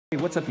Hey,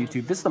 what's up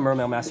YouTube? This is the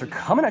Mermail Master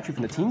coming at you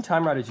from the Team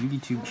Time Riders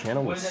YouTube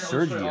channel with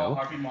Sergio.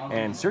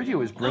 And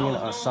Sergio is bringing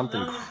us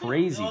something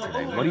crazy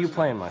today. What are you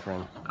playing, my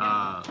friend?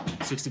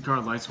 60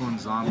 card Lightsworn,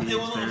 Zombies,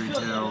 Fairy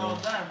Tale,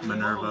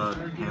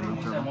 Minerva,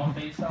 Hand Turtle.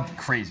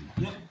 Crazy.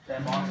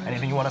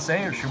 Anything you want to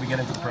say, or should we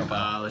get into the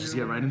profile? Let's just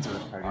get right into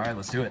it. Alright,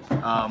 let's do it.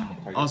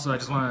 Also, I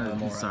just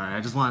want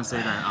to say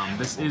that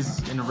this is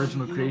an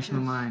original creation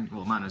of mine.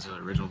 Well, not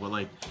necessarily original, but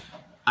like,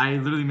 I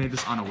literally made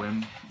this on a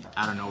whim,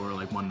 out of nowhere.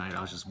 Like one night,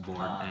 I was just bored,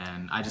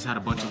 and I just had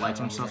a bunch of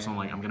Lightsworn stuff, so I'm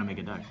like, I'm gonna make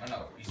a deck.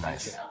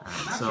 Nice. Right,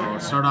 so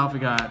start off, we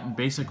got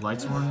basic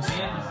Lightsworns,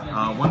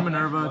 1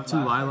 Minerva, 2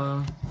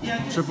 Lila,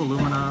 triple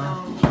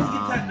Lumina,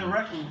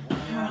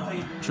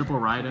 triple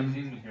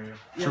Raiden,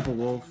 triple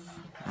Wolf,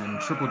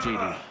 and triple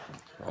JD.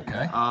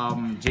 Okay.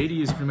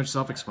 JD is pretty much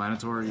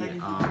self-explanatory.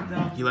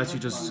 He lets you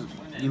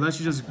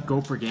just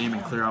go per game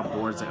and clear out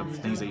boards of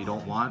things that you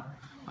don't want.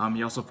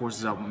 He also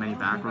forces out many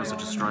back rows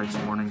such as strikes,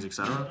 warnings,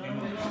 etc.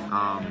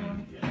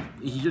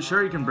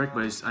 Sure, he can brick,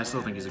 but I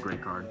still think he's a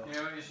great card.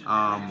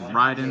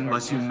 Raiden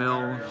lets you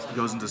mill,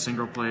 goes into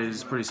single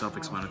plays, pretty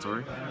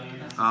self-explanatory.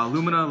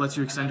 Lumina lets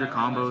you extend your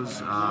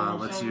combos,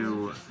 lets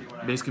you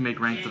basically make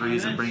rank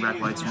 3s and bring back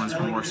Lightsworns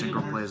for more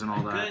synchro plays and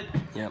all that.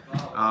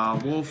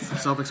 Yep. Wolf,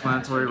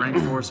 self-explanatory, rank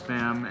 4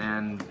 spam,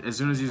 and as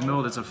soon as he's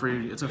milled, it's a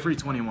free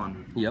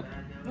 21. Yep.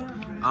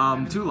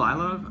 2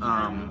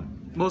 Lila,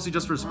 mostly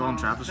just for spell and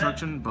trap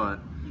destruction,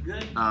 but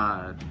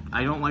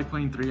I don't like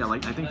playing 3. I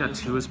think that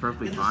 2 is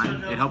perfectly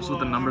fine. It helps with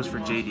the numbers for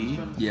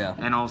JD. Yeah.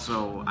 And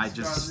also,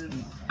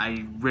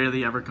 I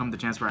rarely ever come to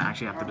the chance where I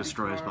actually have to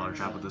destroy a spell or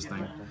trap with this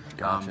thing.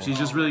 Gotcha. She's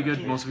just really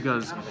good, mostly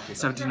because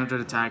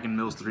 1700 attack and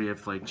mills 3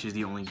 if like she's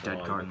the only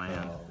dead card in my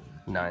hand.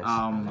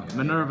 Nice.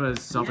 Minerva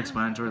is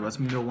self-explanatory. Lets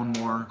me mill 1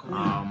 more.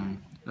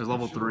 There's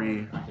level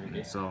 3,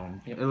 so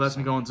it lets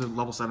me go into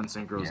level 7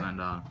 synchros and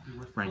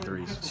rank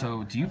 3s.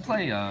 So, do you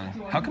play,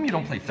 how come you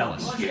don't play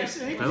Phyllis?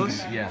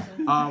 Phyllis? Yeah.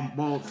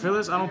 Well,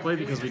 Phyllis I don't play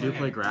because we do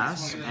play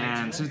grass,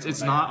 and since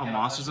it's not a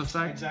monster's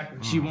effect,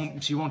 she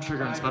won't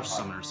trigger and special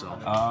summon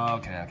herself. Oh,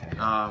 okay.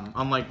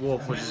 Unlike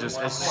Wolf, which is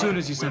just as soon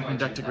as you send from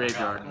deck to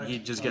graveyard, he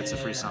just gets a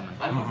free summon.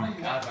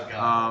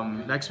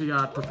 Next we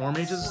got Perform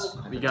Mages.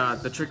 We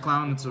got the Trick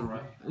Clown. It's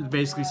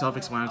basically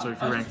self-explanatory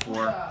for rank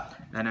 4.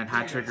 And then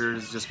hat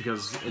triggers just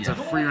because it's a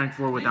free rank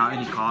 4 without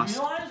any cost.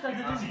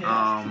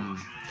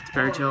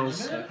 Fairy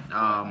Tales,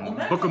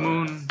 Book of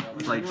Moon,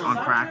 like on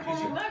crack.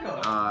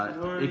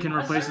 It can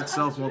replace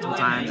itself multiple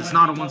times. It's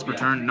not a once per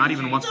turn, not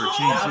even once per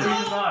chain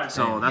too.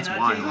 So that's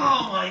why.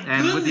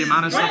 And with the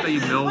amount of stuff that you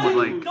build with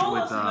with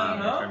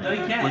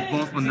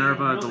both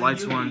Minerva, the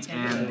Lightsworns,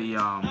 and the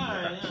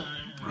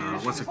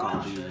what's it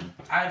called?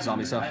 The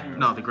zombie stuff?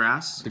 No, the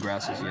grass. The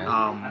grasses,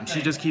 yeah.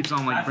 She just keeps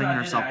on like bringing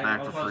herself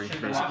back for free,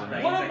 basically,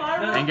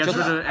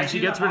 and she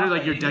gets rid of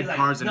like your dead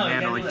cards in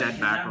hand, or like dead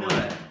back row,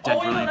 dead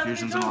brilliant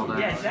fusions and all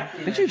that. I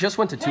think you just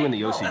went to 2 in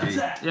the OCD.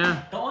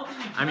 Yeah,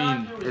 I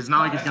mean, it's not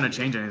like it's gonna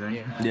change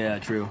anything. Yeah,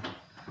 true.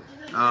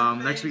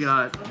 Next we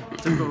got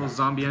typical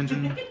zombie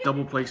engine,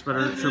 double plague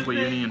spreader, triple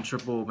uni, and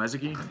triple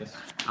Mezuki.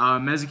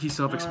 Mezuki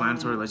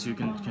self-explanatory, lets you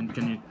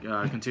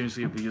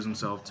continuously abuse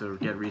himself to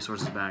get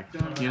resources back.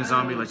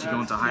 Unizombie lets you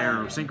go into higher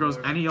synchros,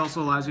 and he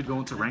also allows you to go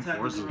into rank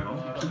 4s as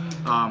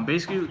well.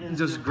 Basically,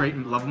 just great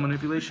level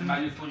manipulation,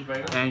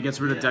 and gets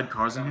rid of dead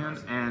cards in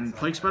hand. And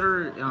plague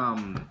spreader,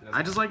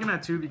 I just like him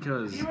at 2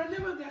 because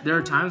there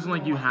are times when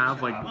like you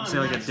have like say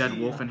like a dead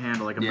wolf in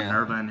hand or like a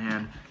Minerva in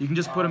hand, you can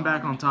just put him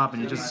back on top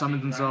and he just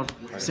summons himself.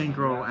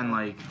 Synchro, and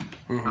like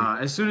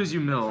as soon as you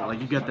mill, like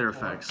you get their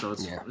effects, so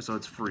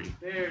it's free.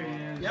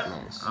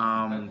 Nice.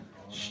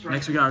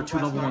 Next we got our 2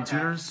 level 1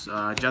 tuners,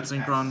 Jet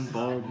Synchron,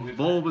 Bulb.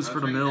 Bulb is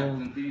for the mill,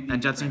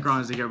 and Jet Synchron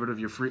is to get rid of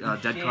your free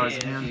dead cards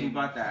in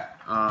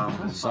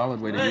hand.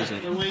 Solid way to use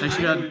it. Next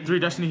we got 3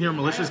 Destiny Hero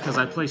Militias because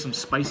I play some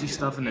spicy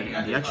stuff in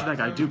the extra deck.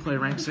 I do play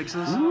rank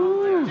 6s. Ooh.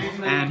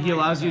 And he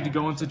allows you to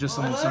go into just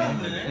some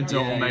into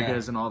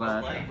Omegas and all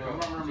that.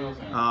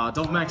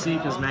 Double Maxi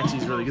because Maxi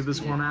is really good this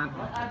format.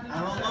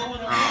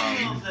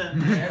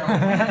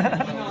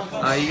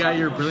 You got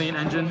your Brilliant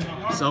Engine,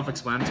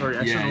 self-explanatory.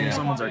 Extra normal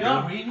summons are good.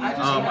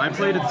 I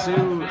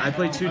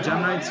played 2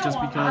 Gem Knights just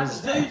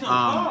because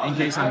in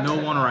case I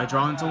mill 1 or I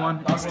draw into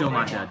 1, it's still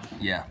not dead.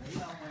 Yeah.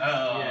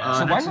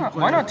 So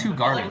why not 2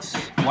 Garnets?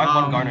 Why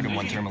 1 Garnet and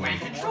 1 Tourmaline?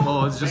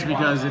 Well, it's just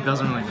because it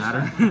doesn't really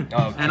matter.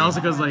 Okay. And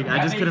also because like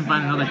I just couldn't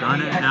find another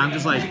Garnet, and I'm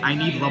just like I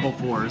need level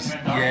 4s.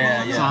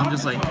 Yeah. So I'm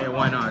just like, hey,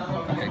 why not?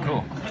 Okay,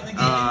 cool.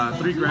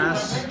 3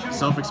 Grass,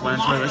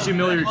 self-explanatory. Lets you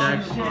mill your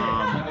deck.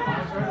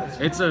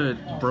 It's a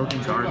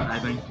broken card, I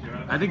think.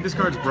 I think this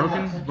card's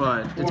broken,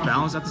 but it's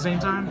balanced at the same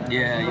time.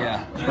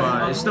 Yeah.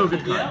 But it's still a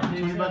good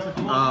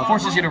card.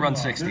 Forces you to run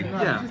 60.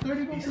 Yeah.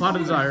 Plot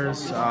of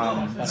Desires.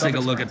 Let's take a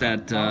look at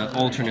that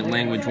alternate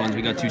language ones.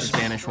 We got 2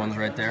 Spanish ones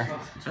right there.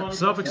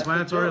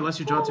 Self-explanatory, lets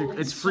you draw 2.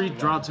 It's free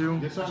draw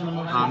 2. It's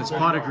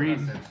Plot of Greed,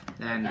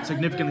 and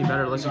significantly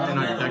better, lets you thin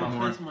out your deck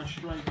more.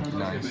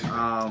 Nice.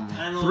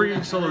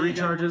 3 solo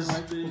recharges,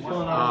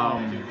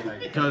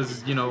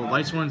 because, you know,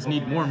 Lightsworns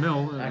need more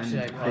mill, and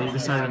they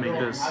decided to make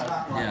this.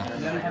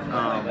 Yeah.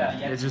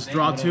 It's just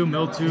draw 2,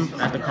 mill 2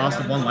 at the cost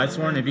of 1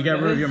 Lightsworn. If you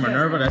get rid of your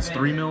Minerva, that's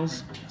 3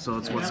 mills. So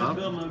it's what's up.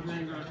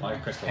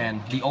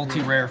 And the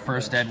ulti rare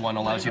first ed one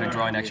allows you to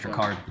draw an extra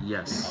card.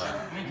 Yes.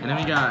 And then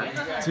we got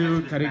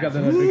 2 Carica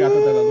de la Brigata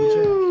de la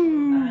Luce.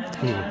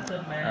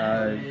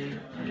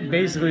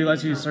 Basically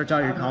lets you search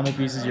out your combo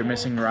pieces. You're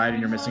missing Ride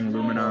and you're missing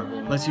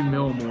Lumina. Lets you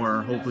mill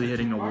more, hopefully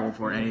hitting a wolf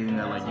or anything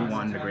that like you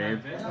want in the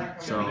grave.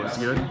 So it's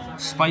good.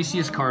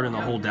 Spiciest card in the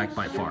whole deck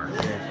by far.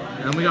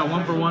 And then we got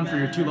 1 for 1 for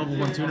your 2 level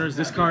 1 tuners.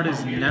 This card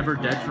is never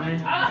dead for me.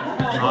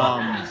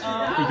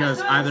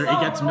 Because either it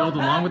gets milled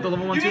along with the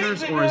level 1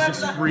 tuners or it's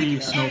just free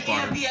snow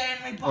fodder.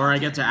 Or I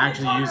get to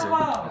actually use it.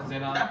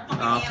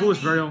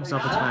 Foolish Burial,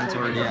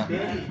 self-explanatory.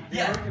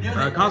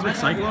 Cosmic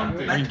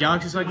Cyclone, I mean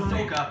Galaxy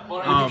Cyclone.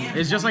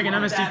 It's just like an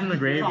MST from the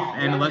grave,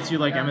 and it lets you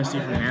like MST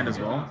from hand as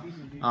well.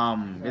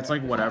 It's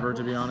like whatever,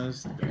 to be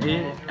honest.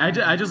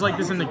 I just like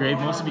this in the grave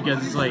mostly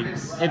because it's like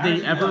if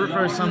they ever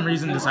for some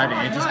reason decide to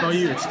anti-spell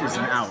you, it's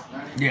an out.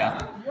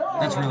 Yeah,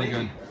 that's really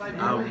good.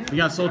 We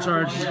got Soul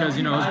Charge because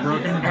you know it's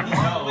broken.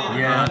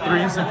 Yeah.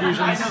 3 instant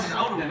fusions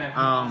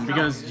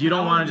because you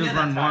don't want to just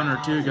run 1 or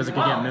 2 because it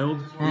could get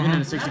milled. Even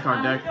in a 60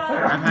 card deck,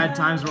 I've had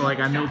times where like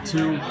I mill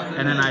 2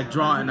 and then I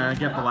draw and I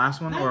get the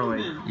last one, or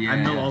like I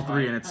mill all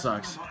 3 and it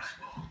sucks.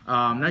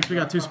 Next we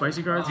got 2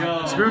 spicy cards.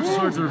 Spiritual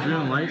Swords of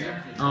Revealing Light.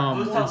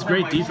 It's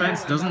great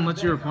defense, doesn't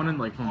let your opponent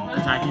like from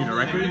attacking you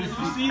directly.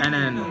 And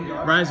then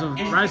Rise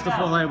to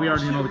Full Light, we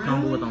already know the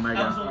combo with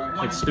Omega.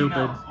 It's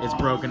stupid, it's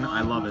broken,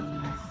 I love it.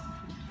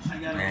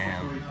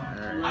 Damn.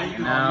 Alright,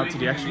 now to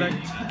the extra deck.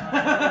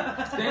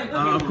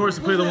 Of course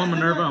to clear the 1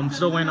 Minerva, I'm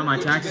still waiting on my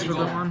taxes for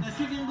the one.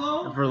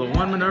 For the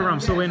 1 Minerva, I'm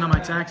still waiting on my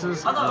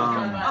taxes.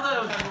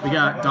 We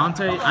got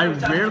Dante. I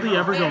rarely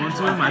ever go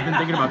into him, I've been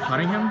thinking about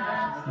cutting him.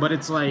 But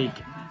it's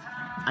like,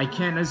 I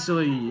can't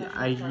necessarily,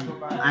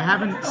 I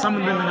haven't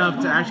summoned them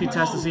enough to actually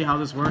test to see how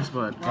this works,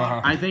 but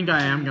I think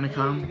I am going to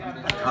cut him.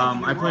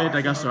 I played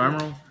Augusto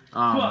Emerald.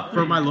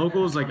 For my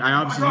locals, like I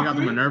obviously got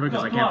the Minerva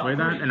because I can't play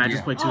that, and I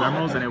just play 2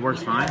 emeralds and it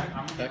works fine.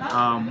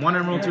 1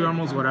 emerald, 2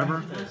 emeralds,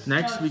 whatever.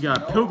 Next we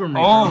got Pilgrim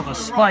Reaper. Oh, the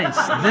spice!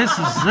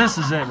 This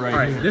is it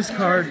right here. This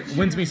card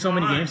wins me so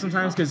many games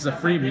sometimes because it's a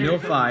free mill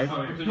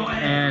 5,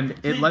 and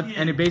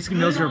it basically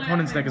mills your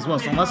opponent's deck as well.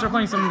 So unless they're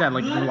playing something that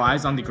like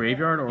relies on the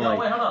graveyard or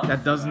like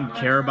that doesn't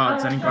care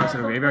about sending cards to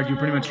the graveyard, you're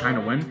pretty much trying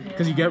to win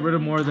because you get rid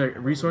of more of their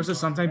resources.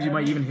 Sometimes you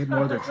might even hit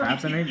more of their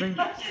traps than anything.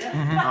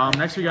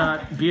 Next we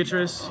got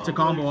Beatrice to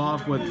combo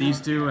off with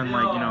these 2 and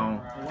like, you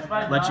know,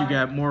 let you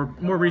get more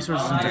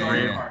resources into the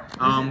grave.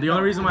 The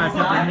only reason why I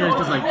kept them here is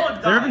because like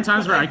there have been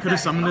times where I could have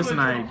summoned this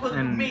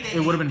and it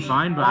would have been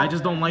fine, but I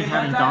just don't like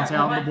having Dante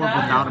out on the board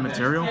without a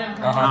material.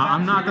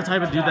 I'm not the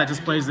type of dude that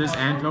just plays this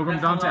and Pilgrim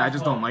Dante. I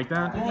just don't like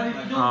that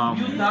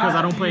because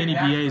I don't play any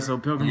BAs, so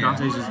Pilgrim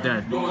Dante is just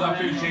dead.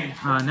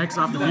 Next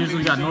off the fusion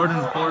we got Norden,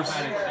 of course,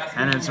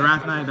 and then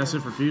Seraphonite. That's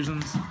it for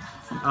fusions.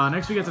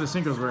 Next we get to the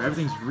synchros where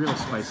everything's real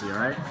spicy,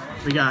 alright?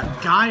 We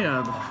got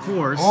Gaia, the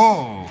Force.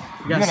 Oh,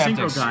 we got you're gonna have to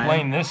Synchro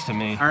explain Gaia. this to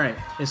me. Alright,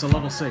 it's a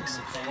level 6.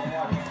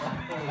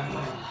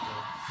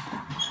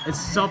 It's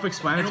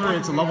self-explanatory,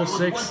 it's a level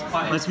 6.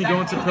 Lets me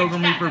go into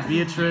Pilgrim Reaper,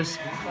 Beatrice,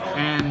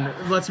 and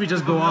lets me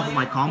just go off of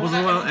my combos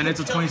a little, and it's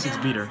a 26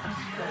 beater.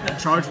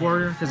 Charge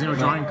Warrior, because you know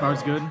drawing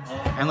cards good,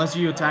 and lets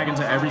you attack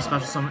into every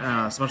special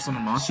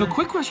summon monster. So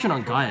quick question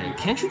on Gaia,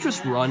 can't you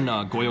just run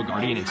Yugioh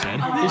Guardian instead?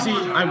 You see,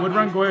 I would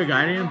run Yugioh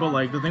Guardian, but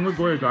like the thing with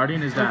Yugioh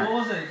Guardian is that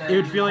it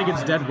would feel like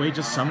it's dead weight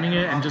just summoning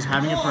it and just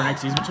having it for an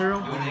XYZ material.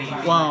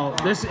 While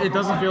this, it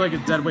doesn't feel like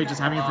it's dead weight just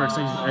having it for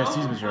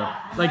XYZ material.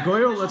 Like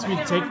Yugioh lets me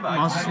take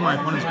monsters from my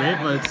opponent's grave,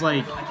 but it's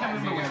like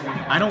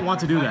I don't want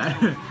to do that.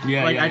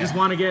 I just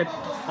want to get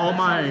all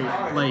my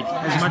like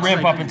as just much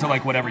ramp up into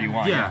like whatever you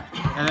want. Yeah.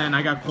 And then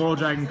I got Coral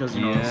Dragon because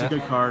you know it's a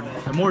good card.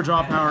 And more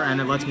draw power,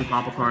 and it lets me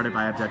pop a card if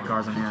I have dead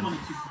cards in hand.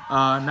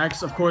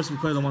 Next, of course, we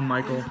play the 1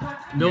 Michael.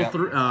 Mill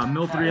 3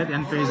 at the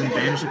end phase and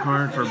banish a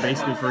card for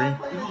basically free.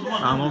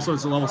 Also,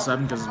 it's a level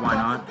 7 because why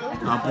not?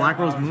 Black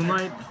Rose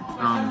Moonlight.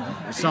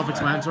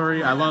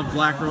 Self-explanatory. I love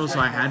Black Rose, so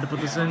I had to put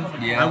this in.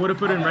 Yeah. I would have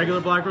put in regular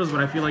Black Rose,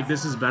 but I feel like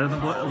this is better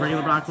than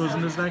regular Black Rose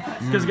in this deck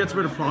because it gets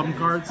rid of problem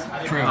cards.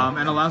 True.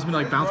 And allows me to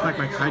like bounce back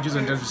my Kaijus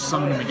and just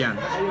summon them again.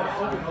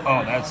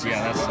 Oh, that's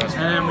And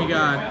then we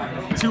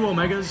got 2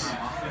 Omegas.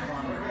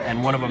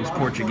 And one of them's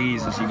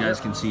Portuguese, as you guys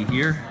can see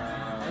here.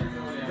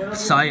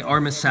 Sai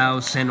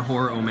Armisao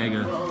Senhor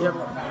Omega.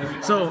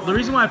 Yep. So the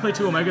reason why I play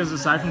 2 Omegas,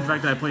 aside from the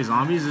fact that I play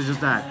zombies, is just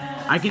that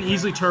I can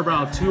easily turbo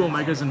out 2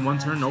 Omegas in 1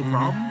 turn, no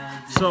problem.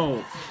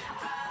 So,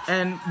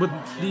 and with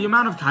the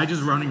amount of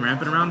Kaijus running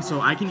rampant around,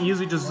 so I can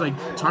easily just like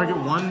target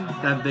one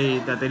that they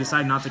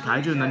decide not to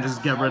Kaiju and then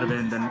just get rid of it,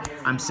 and then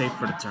I'm safe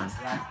for the turn.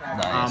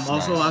 Nice,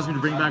 also allows me to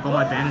bring back all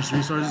my banished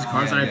resources,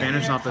 cards that I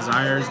banished off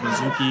Desires,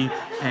 Mizuki,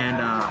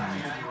 and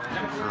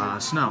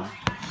Snow.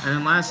 And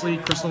then lastly,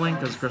 Crystal Wing,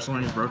 because Crystal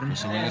Wing is broken.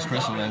 Crystal Wing is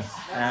Crystal Wing.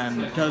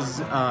 And because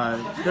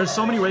there's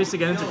so many ways to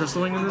get into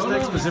Crystal Wing in this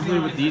deck, specifically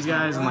with these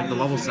guys and like the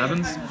level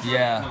 7s.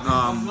 Yeah.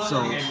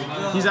 So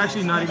he's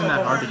actually not even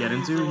that hard to get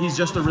into. He's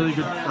just a really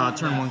good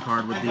turn 1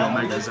 card with the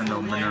Omegas and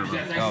the Minerva.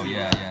 Oh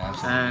yeah,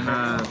 absolutely. And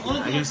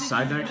I guess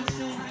side deck.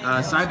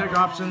 Side deck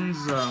options.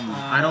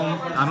 I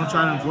don't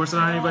try to enforce it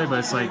on anybody, but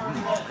it's like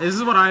this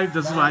is what I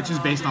choose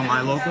based on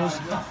my locals.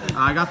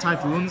 I got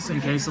Typhoons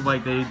in case of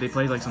like they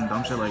played like some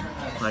dumb shit like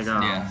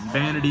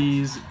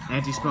Vanities,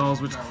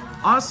 anti-spells, which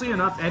honestly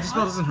enough,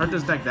 anti-spell doesn't hurt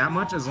this deck that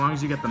much as long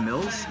as you get the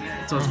mills,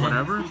 so it's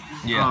whatever.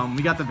 Yeah.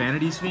 We got the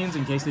Vanities Fiends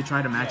in case they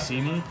try to max see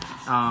me,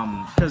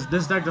 because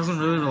this deck doesn't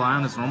really rely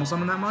on its normal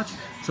summon that much.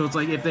 So it's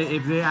like if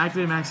they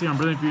activate max see on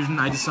Brilliant Fusion,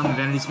 I just summon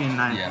Vanities Fiend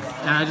and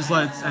I just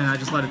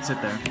let it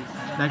sit there.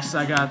 Next,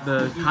 I got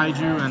the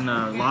Kaiju and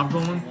the Lava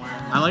Golem.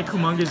 I like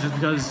Humongous just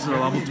because it's a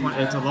level 20.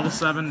 It's a level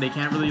 7. They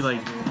can't really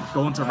like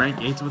go into rank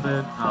 8s with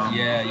it.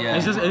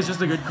 It's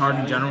just a good card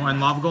in general.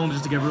 And Lava Golem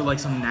just to get rid of like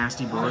some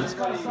nasty boards.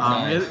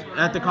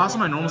 At the cost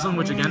of my normal summon,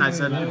 which again I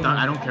said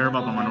I don't care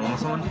about my normal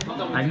summon,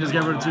 I can just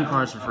get rid of 2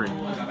 cards for free.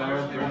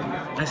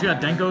 Next, we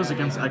got Denkos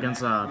against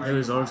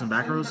Paleozoics and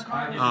back rows.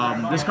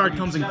 This card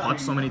comes in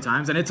clutch so many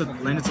times, and it's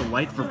a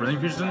light for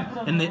Brilliant Fusion.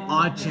 And the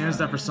odd chance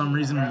that for some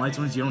reason in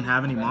Lightsworns you don't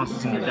have any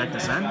monsters in your deck to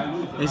send,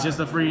 it's just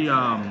a free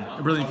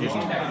Brilliant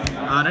Fusion.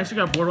 Next, we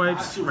got Board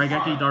Wipes,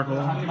 Raigeki, Dark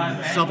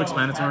Hole,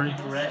 self-explanatory.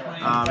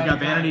 We got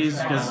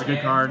Vanities because it's a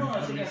good card.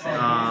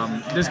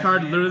 This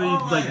card literally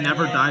like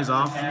never dies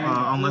off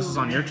unless it's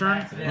on your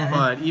turn,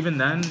 but even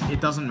then it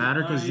doesn't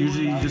matter because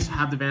usually you just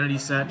have the Vanity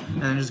set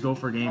and then just go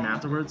for a game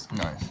afterwards.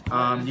 Nice.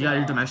 You got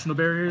your dimensional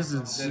barriers.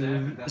 It's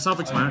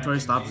self-explanatory.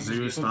 Stop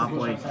Zeus. Stop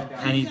like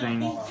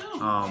anything.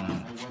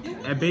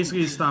 And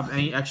basically stop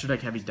any extra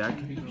deck heavy deck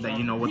that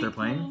you know what they're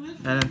playing.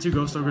 And then 2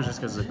 Ghost Ogres just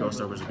because the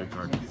Ghost Ogre is a good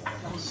card.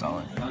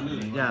 Solid.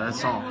 Yeah,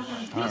 that's all.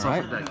 That's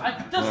all for the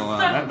deck. Well,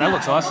 that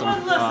looks awesome.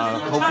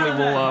 Hopefully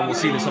we'll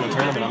see this in a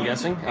tournament, I'm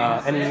guessing.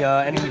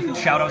 Any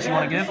shout-outs you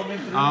want to give?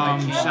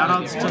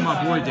 Shout-outs to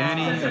my boy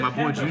Danny and my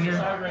boy Junior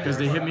because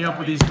they hit me up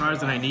with these cards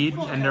that I need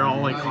and they're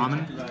all like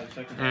common.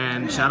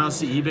 And shout-outs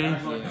to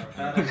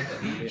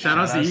eBay.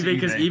 Shout-outs to eBay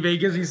because eBay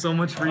gives me so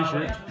much free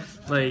shit.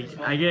 Like,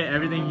 I get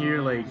everything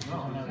here, like,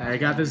 I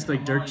got this,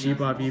 like, dirt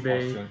cheap off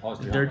eBay,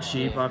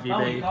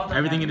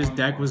 everything in this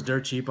deck was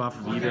dirt cheap off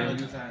of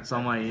eBay, so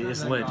I'm like,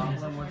 it's lit.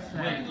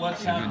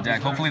 It's a good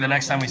deck. Hopefully the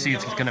next time we see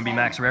it's going to be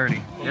max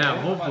rarity. Yeah,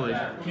 hopefully.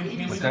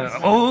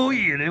 Oh,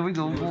 yeah, there we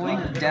go, boy.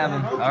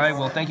 Dabbing. Alright,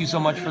 well, thank you so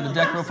much for the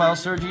deck profile,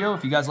 Sergio.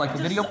 If you guys like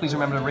the video, please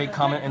remember to rate,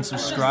 comment, and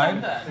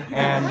subscribe.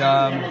 And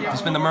this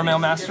has been the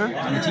Mermail Master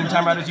from the Team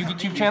Time Riders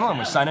YouTube channel, and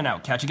we're signing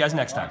out. Catch you guys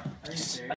next time. Peace.